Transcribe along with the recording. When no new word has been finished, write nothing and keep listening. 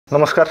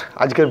নমস্কার,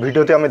 আজকের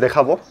ভিডিওতে আমি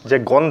দেখাবো যে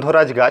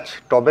গন্ধরাজ গাছ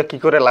টবে কি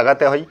করে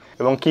লাগাতে হয়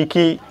এবং কি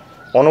কি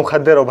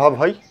অনুখাদ্যের অভাব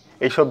হয়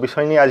এইসব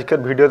বিষয় নিয়ে আজকের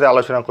ভিডিওতে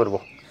আলোচনা করব।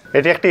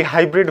 এটি একটি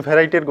হাইব্রিড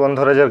ভ্যারাইটির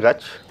গন্ধরাজের গাছ।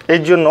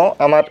 এর জন্য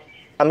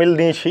আমি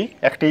নিয়েছি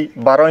একটি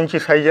 12 ইঞ্চি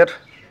সাইজের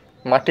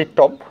মাটির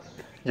টব,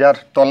 যার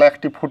তলে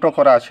একটি ফুটো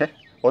করা আছে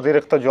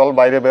অতিরিক্ত জল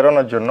বাইরে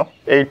বেরোনোর জন্য।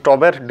 এই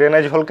টবের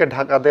ড্রেনেজ হোলকে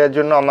ঢাকা দেওয়ার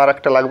জন্য আমার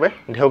একটা লাগবে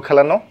ঢেউ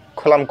খেলানো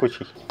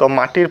খোলামকুচি। তো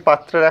মাটির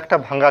পাত্রের একটা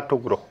ভাঙা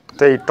টুকরো।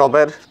 তো এই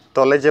টবের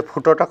তলে যে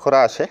ফুটোটা করা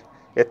আছে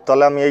এর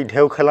তলে আমি এই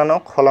ঢেউ খেলানো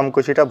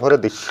খোলামকুচিটা ভরে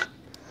দিচ্ছি।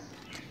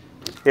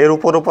 এর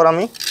উপর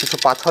আমি কিছু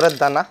পাথরের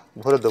দানা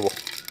ভরে দেবো।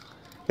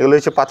 এগুলো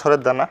হচ্ছে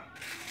পাথরের দানা।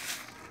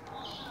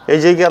 এই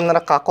জায়গায়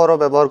আপনারা কাকরও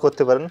ব্যবহার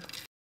করতে পারেন।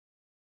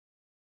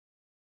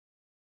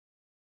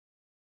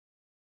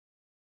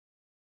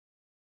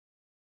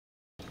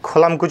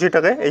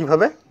 খোলামকুচিটাকে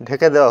এইভাবে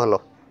ঢেকে দেওয়া হলো।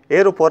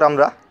 এর উপর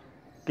আমরা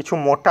কিছু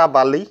মোটা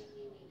বালি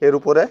এর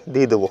উপরে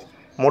দিয়ে দেবো,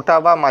 মোটা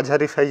বা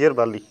মাঝারি সাইজের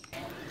বালি।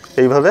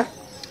 এইভাবে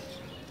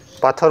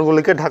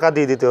পাথরগুলিকে ঢাকা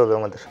দিয়ে দিতে হবে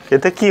আমাদের।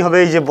 এতে কি হবে,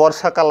 এই যে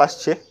বর্ষাকাল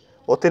আসছে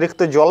অতিরিক্ত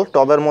জল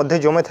টবের মধ্যে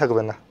জমে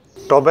থাকবে না।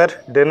 টবের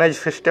ড্রেনেজ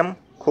সিস্টেম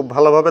খুব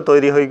ভালোভাবে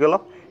তৈরি হয়ে গেল।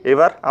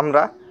 এবার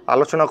আমরা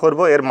আলোচনা করব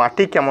এর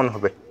মাটি কেমন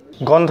হবে।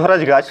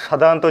 গন্ধরাজ গাছ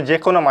সাধারণত যে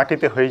কোনো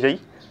মাটিতে হয়ে যায়,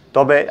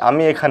 তবে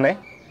আমি এখানে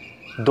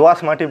দোআঁশ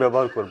মাটি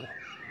ব্যবহার করব।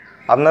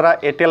 আপনারা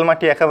এঁটেল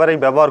মাটি একেবারেই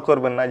ব্যবহার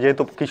করবেন না,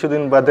 যেহেতু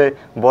কিছুদিন বাদে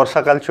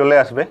বর্ষাকাল চলে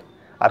আসবে।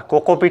 আর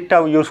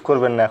কোকোপিটটাও ইউজ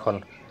করবেন না এখন।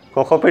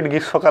 কোকোপিট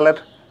গ্রীষ্মকালের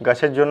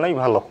গাছের জন্যই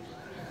ভালো।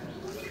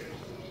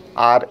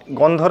 আর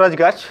গন্ধরাজ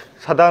গাছ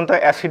সাধারণত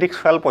অ্যাসিডিক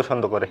সয়েল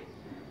পছন্দ করে।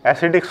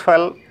 অ্যাসিডিক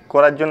সয়েল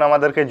করার জন্য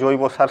আমাদেরকে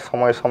জৈব সার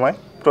সময়ে সময়ে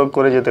প্রয়োগ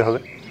করে যেতে হবে।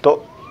 তো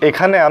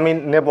এখানে আমি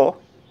নেব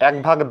 1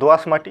 ভাগ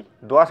দোআঁশ মাটি।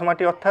 দোআঁশ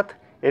মাটি অর্থাৎ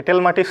এঁটেল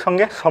মাটির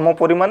সঙ্গে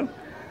সমপরিমাণ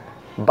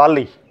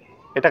বালি,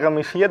 এটাকে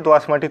মিশিয়ে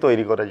দোআঁশ মাটি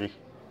তৈরি করা যায়।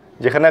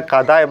 যেখানে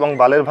কাদা এবং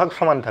বালের ভাগ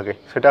সমান থাকে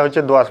সেটা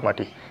হচ্ছে দোআঁশ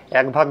মাটি।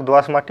 1 ভাগ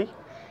দোআঁশ মাটি,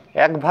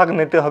 1 ভাগ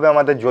নিতে হবে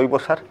আমাদের জৈব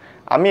সার।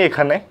 আমি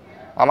এখানে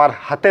আমার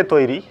হাতে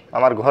তৈরি,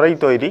 আমার ঘরেই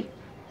তৈরি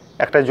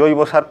একটা জৈব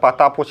সার,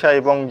 পাতা পচা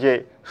এবং যে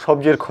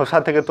সবজির খোসা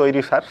থেকে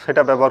তৈরি সার,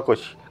 সেটা ব্যবহার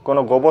করছি।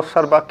 কোনো গোবর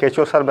সার বা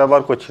কেঁচো সার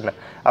ব্যবহার করছি না।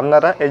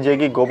 আপনারা এই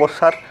যে গোবর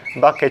সার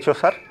বা কেঁচো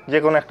সার যে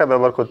কোনো একটা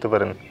ব্যবহার করতে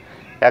পারেন।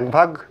 1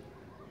 ভাগ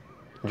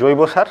জৈব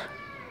সার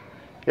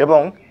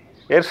এবং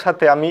এর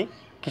সাথে আমি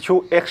কিছু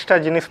এক্সট্রা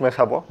জিনিস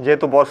মেশাবো।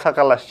 যেহেতু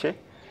বর্ষাকাল আসছে,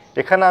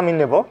 এখানে আমি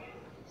নেব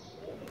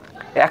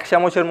 1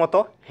 চামচের মতো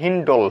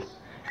হিন্ডল।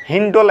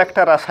 হিন্ডল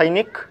একটা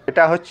রাসায়নিক।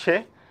 এটা হচ্ছে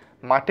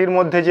মাটির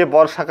মধ্যে যে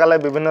বর্ষাকালে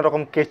বিভিন্ন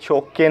রকম কেঁচো,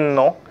 কেন্ন,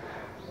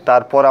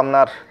 তারপর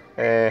আপনার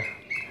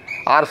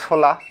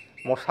আরশোলা,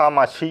 মশা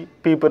মাছি,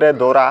 পিঁপড়ে,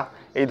 দোরা,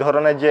 এই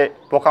ধরনের যে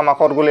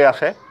পোকামাকড়গুলি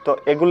আসে, তো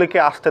এগুলিকে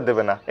আসতে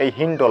দেবে না এই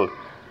হিন্ডল।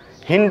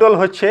 হিন্ডল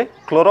হচ্ছে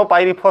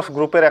ক্লোরোপাইরিফস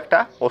গ্রুপের একটা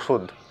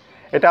ওষুধ।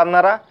 এটা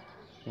আপনারা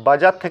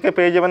বাজার থেকে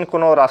পেয়ে যাবেন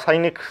কোনো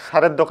রাসায়নিক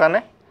সারের দোকানে,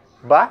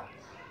 বা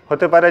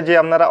হতে পারে যে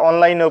আপনারা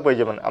অনলাইনেও পেয়ে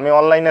যাবেন। আমি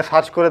অনলাইনে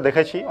সার্চ করে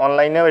দেখেছি,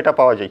 অনলাইনেও এটা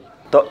পাওয়া যায়।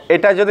 তো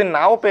এটা যদি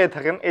নাও পেয়ে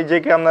থাকেন, এই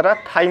জায়গায় আপনারা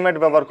থাইমেট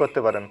ব্যবহার করতে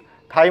পারেন।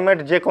 থাইমেট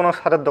যে কোনো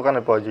সারের দোকানে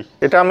পাওয়া যায়।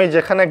 এটা আমি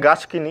যেখানে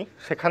গাছ কিনি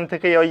সেখান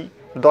থেকেই ওই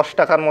 10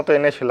 টাকার মতো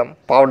এনেছিলাম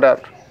পাউডার।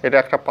 এটা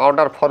একটা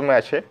পাউডার ফর্মে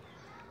আছে,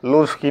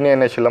 লুজ কিনে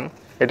এনেছিলাম।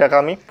 এটাকে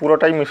আমি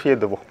পুরোটাই মিশিয়ে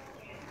দেবো।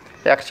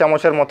 1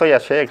 চামচের মতোই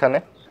আছে এখানে।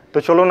 তো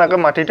চলুন আগে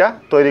মাটিটা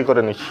তৈরি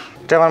করে নিচ্ছি।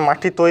 এটা আমার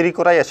মাটি তৈরি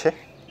করাই আছে।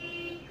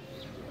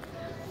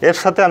 এর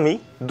সাথে আমি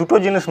দুটো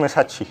জিনিস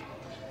মেশাচ্ছি।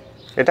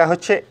 এটা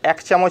হচ্ছে 1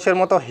 চামচের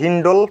মতো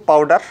হিন্ডল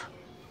পাউডার।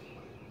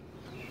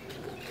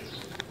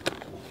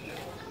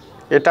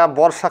 এটা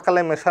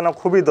বর্ষাকালে মেশানো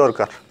খুবই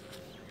দরকার।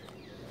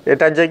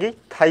 এটার জায়গায়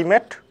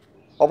থাইমেট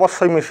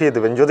অবশ্যই মিশিয়ে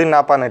দেবেন যদি না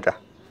পান এটা।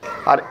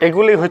 আর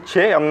এগুলি হচ্ছে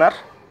আপনার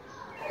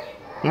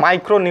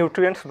মাইক্রো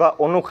নিউট্রিয়েন্টস বা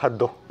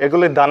অনুখাদ্য।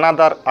 এগুলি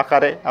দানাদার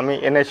আকারে আমি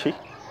এনেছি।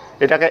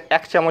 এটাকে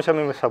 1 চামচ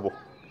আমি মেশাবো।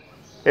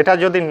 এটা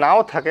যদি নাও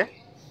থাকে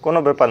কোনো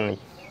ব্যাপার নেই,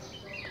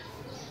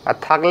 আর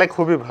থাকলে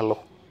খুবই ভালো।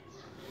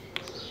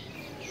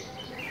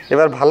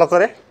 এবার ভালো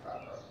করে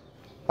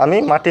আমি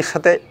মাটির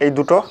সাথে এই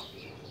দুটো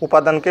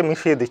উপাদানকে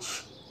মিশিয়ে দিচ্ছি।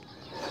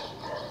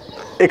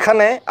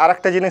 এখানে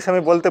আরেকটা জিনিস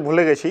আমি বলতে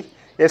ভুলে গেছি,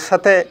 এর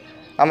সাথে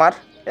আমার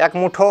 1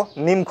 মুঠো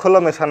নিম খোলও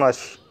মেশানো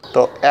আছে।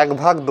 তো 1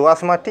 ভাগ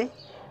দোআঁশ মাটি,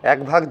 1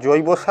 ভাগ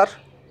জৈব সার,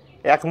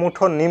 1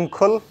 মুঠো নিম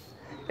খোল,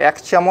 1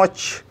 চামচ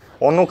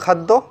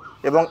অনুখাদ্য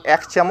এবং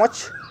 1 চামচ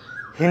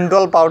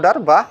হিন্ডল পাউডার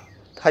বা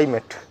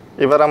থাইমেট।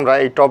 এবার আমরা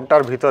এই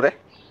টবটার ভিতরে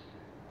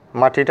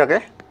মাটিটাকে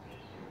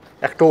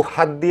একটু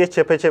হাত দিয়ে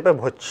চেপে চেপে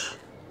ভরছি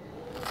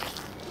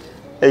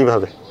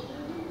এইভাবে,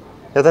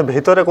 যাতে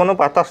ভিতরে কোনো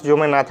বাতাস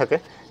জমে না থাকে।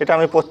 এটা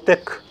আমি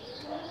প্রত্যেক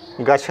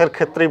গাছের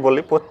ক্ষেত্রেই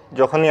বলি,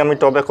 যখনই আমি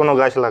টবে কোনো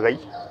গাছ লাগাই,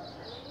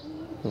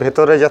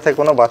 ভেতরে যাতে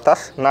কোনো বাতাস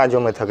না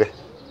জমে থাকে।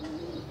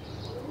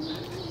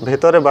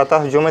 ভেতরে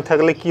বাতাস জমে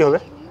থাকলে কি হবে,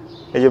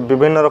 এই যে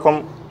বিভিন্ন রকম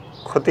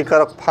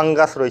ক্ষতিকারক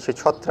ফাঙ্গাস রয়েছে,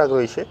 ছত্রাক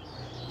রয়েছে,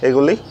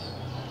 এগুলি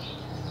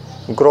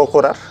গ্রো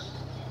করার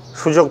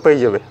সুযোগ পেয়ে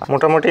যাবে।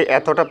 মোটামুটি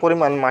এতটা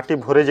পরিমাণ মাটি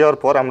ভরে যাওয়ার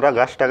পর আমরা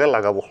গাছটাকে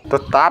লাগাবো। তো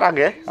তার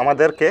আগে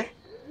আমাদেরকে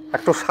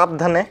একটু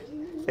সাবধানে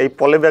এই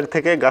পলি ব্যাগ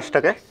থেকে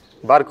গাছটাকে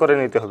বার করে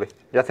নিতে হবে,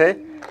 যাতে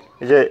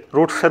যে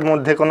রুটসের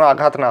মধ্যে কোনো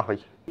আঘাত না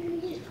হয়।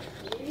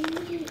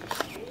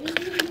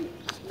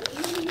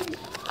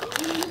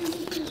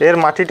 এর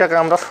মাটিটাকে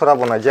আমরা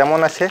সরাবো না, যেমন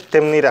আছে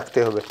তেমনি রাখতে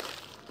হবে।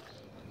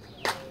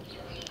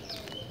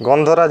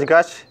 গন্ধরাজ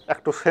গাছ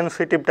একটু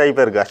সেনসিটিভ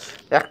টাইপের গাছ,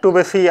 একটু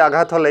বেশি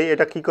আঘাত হলেই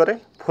এটা কি করে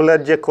ফুলের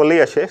যে কলি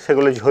আছে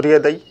সেগুলো ঝরিয়ে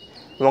দেয়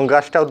এবং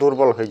গাছটাও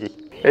দুর্বল হয়ে যায়।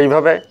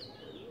 এইভাবে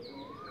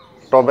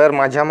টবের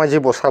মাঝামাঝি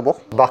বসাবো,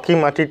 বাকি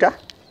মাটিটা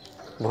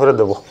ভরে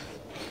দেব।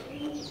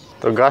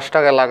 তো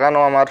গাছটাকে লাগানো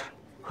আমার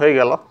হয়ে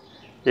গেল।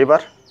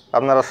 এবার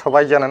আপনারা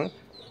সবাই জানেন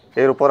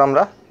এর উপর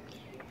আমরা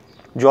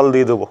জল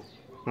দিয়ে দেবো,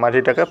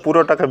 মাটিটাকে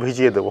পুরোটাকে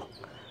ভিজিয়ে দেব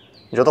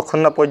যতক্ষণ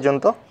না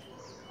পর্যন্ত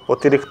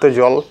অতিরিক্ত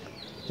জল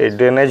এই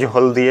ড্রেনেজ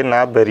হোল দিয়ে না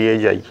বেরিয়ে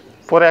যায়।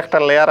 পরে একটা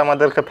লেয়ার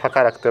আমাদেরকে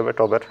ফাঁকা রাখতে হবে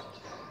টবের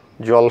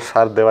জল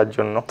সার দেওয়ার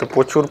জন্য। তো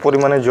প্রচুর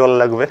পরিমাণে জল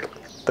লাগবে,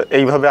 তো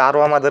এইভাবে আরও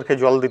আমাদেরকে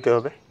জল দিতে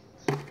হবে।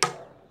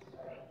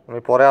 আমি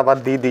পরে আবার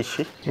দিয়ে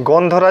দিচ্ছি।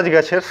 গন্ধরাজ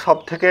গাছের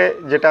সবথেকে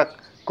যেটা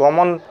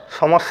কমন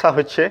সমস্যা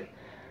হচ্ছে,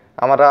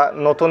 আমরা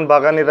নতুন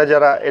বাগানিরা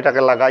যারা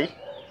এটাকে লাগাই,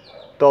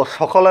 তো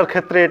সকলের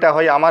ক্ষেত্রে এটা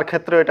হয়, আমার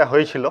ক্ষেত্রে এটা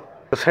হয়েছিল।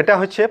 তো সেটা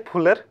হচ্ছে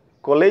ফুলের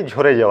কলি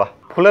ঝরে যাওয়া।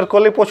 ফুলের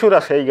কলি প্রচুর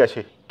আসে এই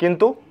গাছে,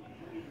 কিন্তু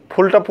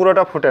ফুলটা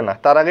পুরোটা ফুটে না,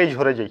 তার আগেই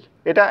ঝরে যায়।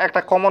 এটা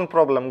একটা কমন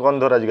প্রবলেম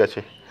গন্ধরাজ গাছে।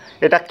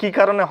 এটা কি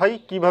কারণে হয়,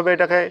 কিভাবে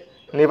এটাকে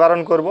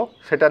নিবারণ করব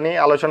সেটা নিয়ে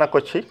আলোচনা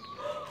করছি।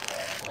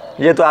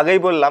 যেহেতু আগেই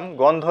বললাম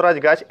গন্ধরাজ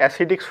গাছ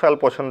অ্যাসিডিক সয়েল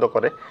পছন্দ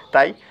করে,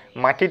 তাই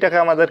মাটিটাকে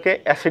আমাদেরকে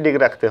অ্যাসিডিক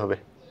রাখতে হবে।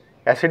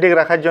 অ্যাসিডিক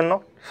রাখার জন্য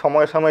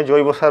সময়ে সময়ে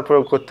জৈব সার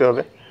প্রয়োগ করতে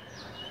হবে।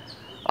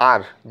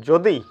 আর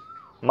যদি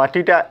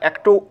মাটিটা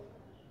একটু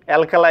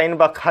অ্যালকালাইন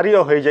বা ক্ষারীয়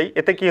হয়ে যায়,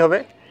 এতে কি হবে,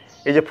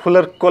 এই যে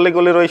ফুলের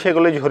কলিগুলি রয়েছে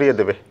এগুলি ঝরিয়ে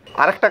দেবে।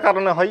 আরেকটা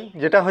কারণে হয়,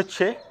 যেটা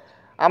হচ্ছে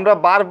আমরা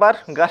বারবার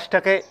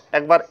গাছটাকে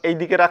একবার এই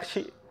দিকে রাখছি,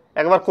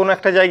 একবার কোনো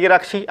একটা জায়গায়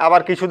রাখছি,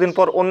 আবার কিছুদিন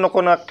পর অন্য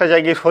কোনো একটা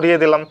জায়গায় সরিয়ে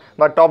দিলাম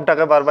বা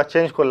টবটাকে বারবার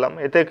চেঞ্জ করলাম।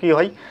 এতে কি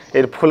হয়,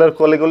 এর ফুলের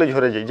কলিগুলি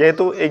ঝরে যায়,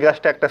 যেহেতু এই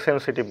গাছটা একটা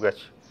সেনসিটিভ গাছ।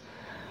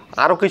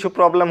 আরও কিছু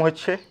প্রবলেম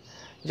হচ্ছে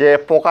যে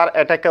পোকার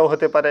অ্যাটাকেও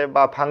হতে পারে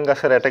বা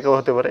ফাঙ্গাসের অ্যাটাকেও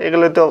হতে পারে,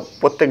 এগুলো তো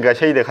প্রত্যেক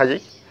গাছেই দেখা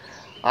যায়।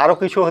 আরও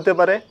কিছু হতে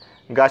পারে,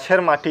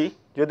 গাছের মাটি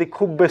যদি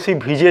খুব বেশি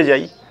ভিজে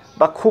যায়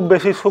বা খুব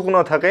বেশি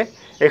শুকনো থাকে,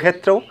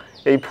 এক্ষেত্রেও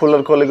এই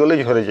ফুলের কলিগুলি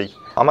ঝরে যায়।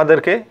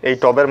 আমাদেরকে এই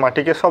টবের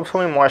মাটিকে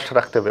সবসময় ময়েস্ট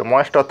রাখতে হবে,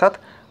 ময়েস্ট অর্থাৎ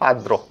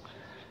আর্দ্র।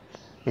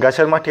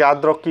 গাছের মাটি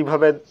আর্দ্র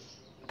কীভাবে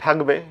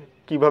থাকবে,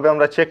 কিভাবে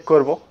আমরা চেক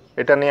করব,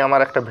 এটা নিয়ে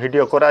আমার একটা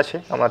ভিডিও করা আছে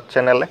আমার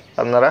চ্যানেলে,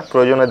 আপনারা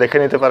প্রয়োজনে দেখে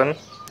নিতে পারেন।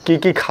 কি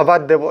কি খাবার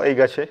দেব এই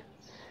গাছে।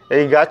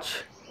 এই গাছ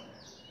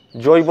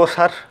জৈব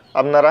সার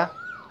আপনারা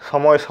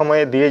সময়ে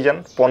সময়ে দিয়ে যান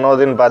 15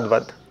 দিন বাদ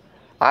বাদ।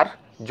 আর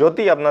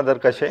যদি আপনাদের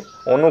কাছে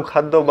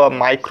অনুখাদ্য বা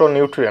মাইক্রো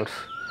নিউট্রিয়েন্টস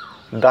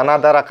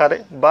দানাদার আকারে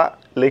বা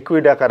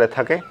লিকুইড আকারে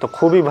থাকে তো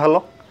খুবই ভালো,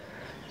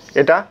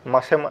 এটা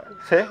মাসে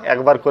মাসে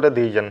একবার করে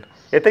দিয়ে যান।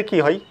 এতে কি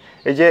হয়,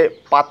 এই যে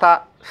পাতা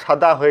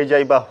সাদা হয়ে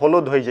যায় বা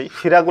হলুদ হয়ে যায়,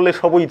 শিরাগুলি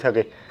সবই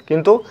থাকে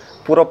কিন্তু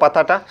পুরো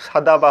পাতাটা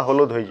সাদা বা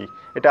হলুদ হয়ে যায়,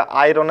 এটা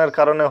আয়রনের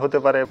কারণে হতে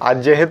পারে। আর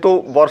যেহেতু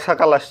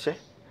বর্ষাকাল আসছে,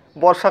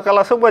 বর্ষাকাল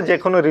আসুক বা যে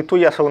কোনো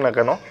ঋতুই আসুক না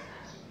কেন,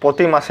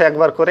 প্রতি মাসে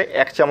একবার করে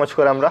 1 চামচ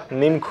করে আমরা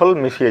নিম খোল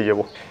মিশিয়ে যাব,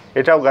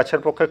 এটাও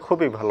গাছের পক্ষে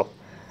খুবই ভালো।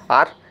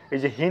 আর এই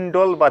যে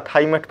হিন্ডল বা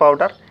থাইমেট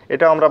পাউডার,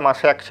 এটাও আমরা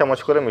মাসে 1 চামচ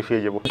করে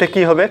মিশিয়ে যাব। এতে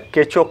কী হবে,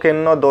 কেঁচো,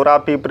 কেন্ন, দোরা,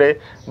 পিঁপড়ে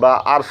বা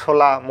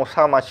আরশোলা,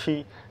 মশা, মাছি,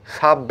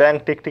 সাপ, ব্যাং,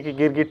 টিকটিকি,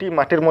 গিরগিটি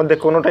মাটির মধ্যে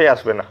কোনোটাই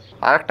আসবে না।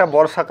 আর একটা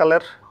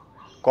বর্ষাকালের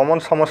কমন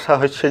সমস্যা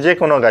হচ্ছে যে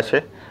কোনো গাছে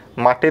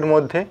মাটির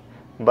মধ্যে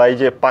বা এই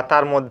যে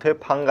পাতার মধ্যে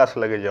ফাঙ্গাস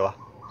লেগে যাওয়া।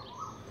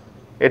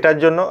 এটার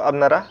জন্য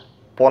আপনারা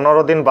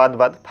 15 দিন বাদ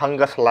বাদ,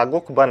 ফাঙ্গাস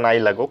লাগুক বা নাই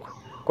লাগুক,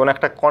 কোনো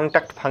একটা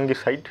কন্ট্যাক্ট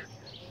ফাঙ্গিসাইড,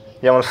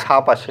 যেমন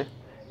সাপ আছে,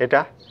 এটা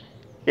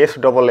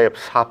SAF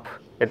সাপ,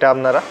 এটা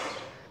আপনারা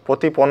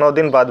প্রতি 15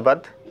 দিন বাদ বাদ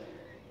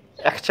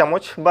 1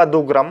 চামচ বা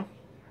 2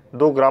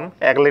 গ্রাম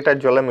 1 লিটার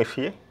জলে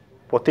মিশিয়ে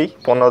প্রতি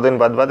 15 দিন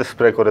বাদ বাদ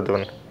স্প্রে করে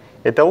দেবেন।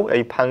 এতেও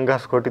এই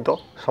ফাঙ্গাস ঘটিত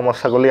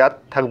সমস্যাগুলি আর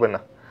থাকবে না।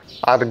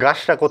 আর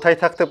গাছটা কোথায়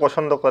থাকতে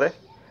পছন্দ করে,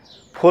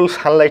 ফুল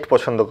সানলাইট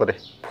পছন্দ করে।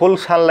 ফুল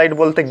সানলাইট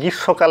বলতে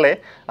গ্রীষ্মকালে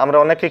আমরা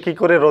অনেকে কি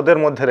করে রোদের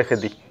মধ্যে রেখে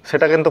দিই,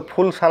 সেটা কিন্তু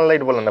ফুল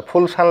সানলাইট বলে না।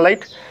 ফুল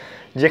সানলাইট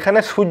যেখানে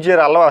সূর্যের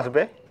আলো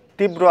আসবে,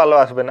 তীব্র আলো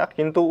আসবে না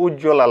কিন্তু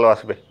উজ্জ্বল আলো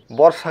আসবে।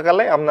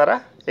 বর্ষাকালে আপনারা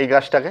এই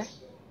গাছটাকে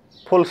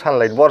ফুল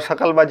সানলাইট,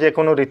 বর্ষাকাল বা যে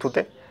কোনো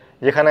ঋতুতে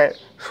যেখানে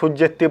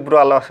সূর্যের তীব্র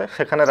আলো আসে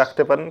সেখানে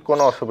রাখতে পারেন,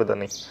 কোনো অসুবিধা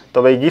নেই।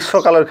 তবে এই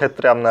গ্রীষ্মকালের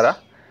ক্ষেত্রে আপনারা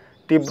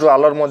তীব্র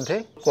আলোর মধ্যে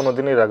কোনো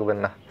দিনই রাখবেন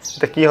না।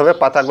 এতে কী হবে,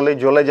 পাতাগুলি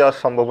জ্বলে যাওয়ার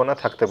সম্ভাবনা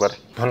থাকতে পারে।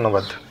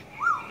 ধন্যবাদ।